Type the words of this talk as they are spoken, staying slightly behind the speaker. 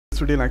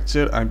video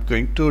lecture, I'm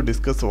going to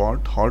discuss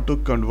about how to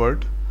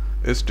convert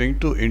a string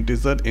to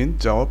integer in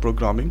Java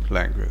programming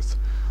language.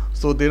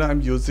 So there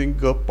I'm using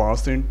a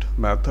parseInt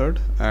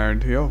method,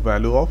 and here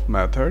value of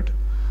method,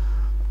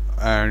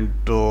 and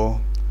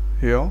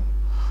here,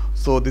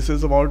 so this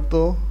is about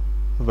the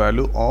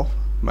value of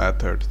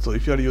method. So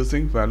if you are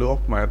using value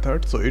of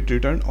method, so it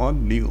return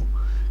on new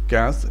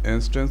cache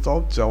instance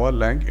of Java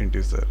lang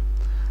integer,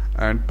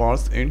 and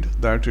parseInt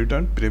that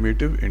return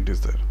primitive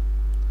integer.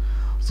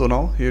 So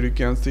now here you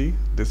can see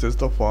this is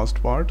the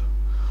first part.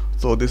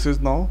 So this is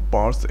now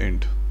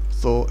parseInt.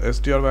 So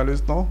str value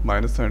is now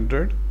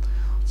 -100.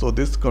 So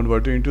this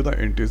converted into the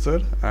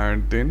integer,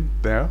 and then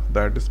there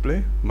that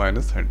display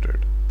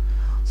 -100.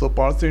 So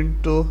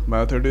parseInt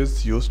method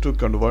is used to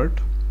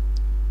convert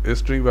a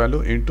string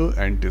value into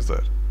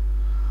integer,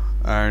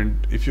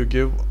 and if you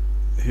give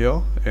here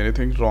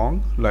anything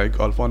wrong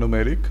like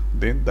alphanumeric,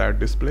 then that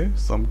display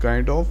some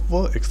kind of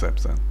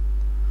exception.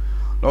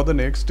 Now the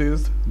next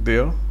is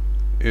there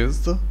is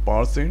the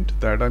parseInt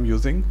that I'm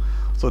using.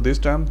 So this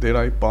time there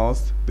I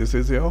pass, this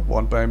is here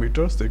one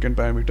parameter, second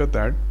parameter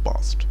that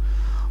passed.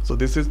 So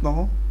this is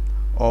now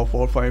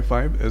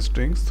 455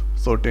 strings,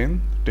 so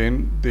 10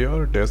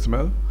 there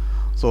decimal.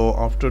 So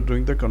after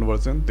doing the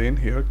conversion, then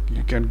here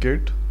you can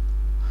get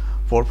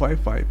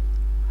 455.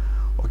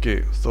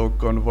 Okay, so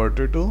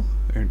converted to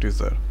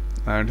integer,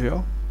 and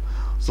here,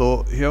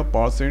 so here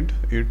parseInt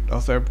it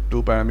accept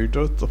two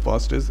parameters. The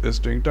first is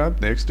string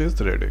type, next is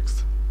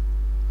radix,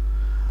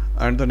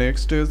 and the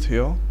next is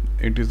here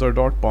integer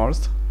dot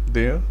parse.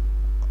 There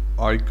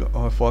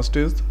first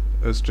is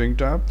string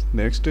type,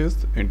 next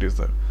is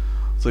integer.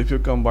 So if you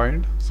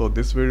combine, so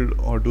this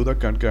will do the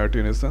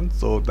concatenation,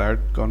 so that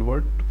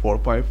convert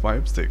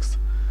 4556.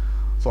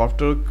 So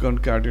after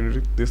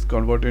concatenating this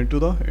convert into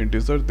the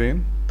integer,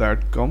 then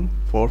that come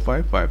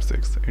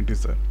 4556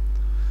 integer,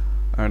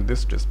 and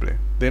this display.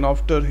 Then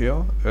after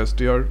here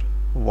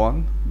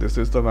str1, this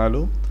is the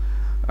value,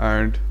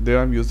 and there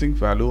I'm using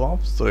value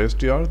of, so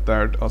str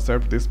that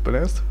accept this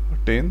place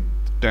 10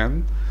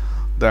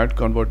 that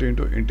converted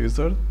into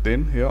integer.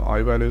 Then here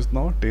I value is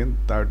now 10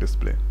 that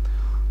display.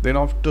 Then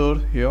after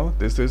here,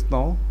 this is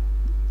now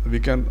we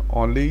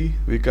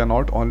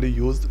cannot only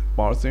use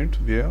parseInt,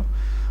 where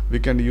we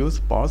can use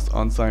parse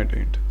unsigned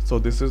int. So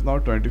this is now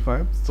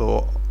 25.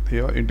 So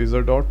here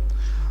integer dot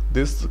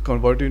this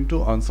convert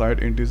into unsigned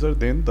integer,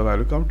 then the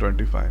value come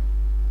 25.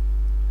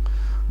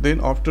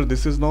 Then after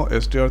this is now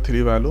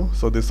str3 value,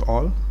 so this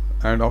all,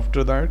 and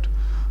after that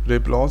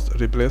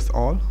replace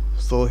all.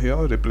 So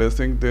here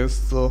replacing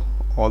this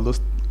all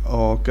those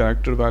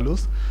character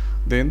values,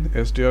 then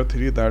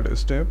str3 that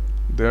step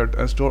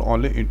that store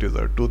only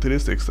integer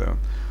 2367.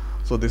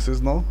 So this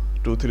is now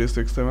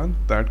 2367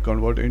 that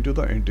convert into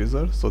the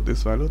integer, so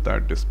this value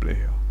that display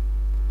here.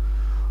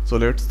 So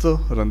let's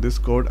run this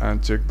code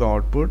and check the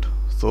output.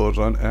 So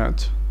run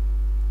as.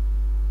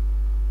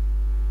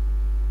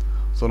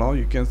 So now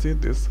you can see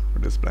this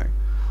displaying.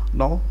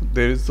 Now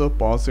there is a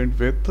parseInt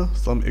with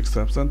some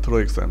exception, throw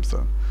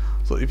exception.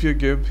 So if you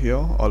give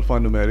here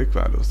alphanumeric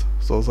values,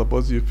 so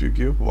suppose if you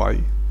give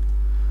y,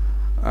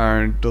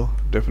 and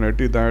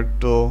definitely that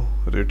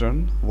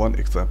return one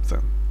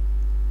exception.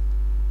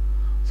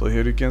 So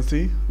here you can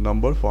see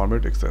number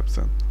format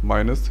exception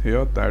minus,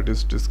 here that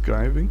is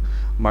describing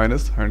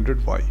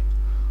 -100y.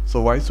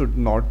 So y should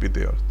not be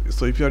there.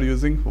 So if you are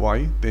using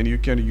y, then you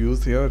can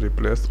use here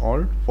replace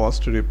all,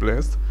 first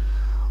replace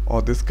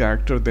or this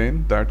character,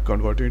 then that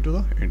convert into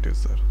the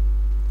integer.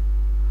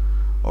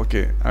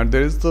 Okay, and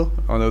there is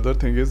another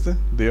thing is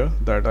there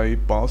that I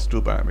pass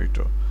two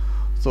parameter.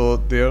 So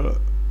there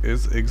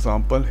is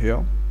example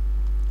here.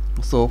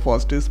 So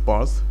first is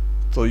parse,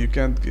 so you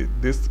can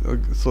get this,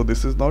 so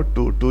this is now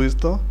 2 is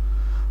the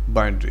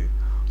binary.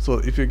 So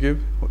if you give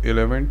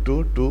 11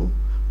 to 2,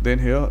 then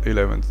here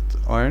 11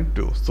 and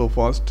 2. So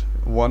first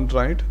 1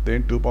 right,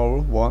 then 2 power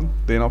 1,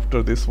 then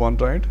after this 1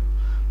 right,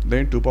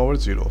 then 2 power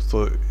 0.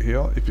 So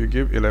here if you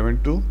give 11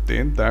 2,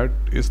 then that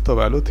is the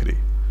value 3.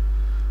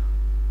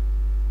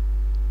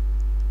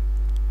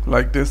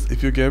 Like this,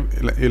 if you give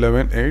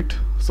 11 8,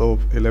 so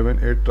 11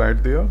 8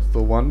 right there,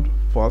 so 1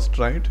 first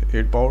right,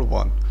 8 power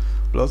 1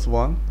 plus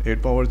 1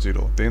 8 power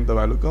 0, then the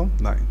value come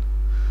 9.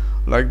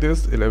 Like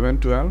this 11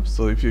 12,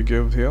 so if you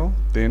give here,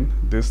 then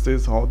this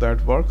is how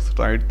that works.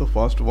 Write the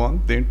first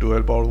one, then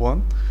 12 power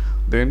 1,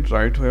 then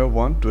write here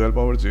 1 12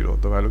 power 0,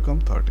 the value come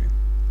 13.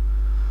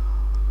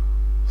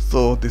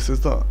 So this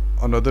is the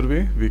another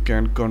way we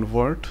can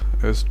convert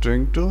a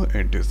string to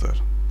integer.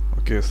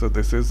 Okay, so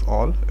this is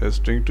all a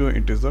string to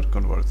integer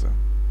conversion.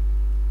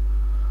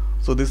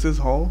 So this is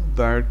how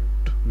that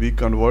we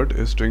convert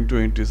a string to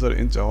integer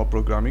in Java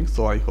programming.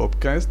 So I hope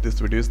guys this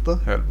video is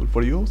helpful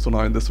for you. So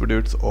now in this video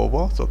it's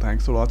over. So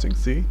thanks for watching.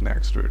 See you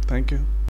next video. Thank you.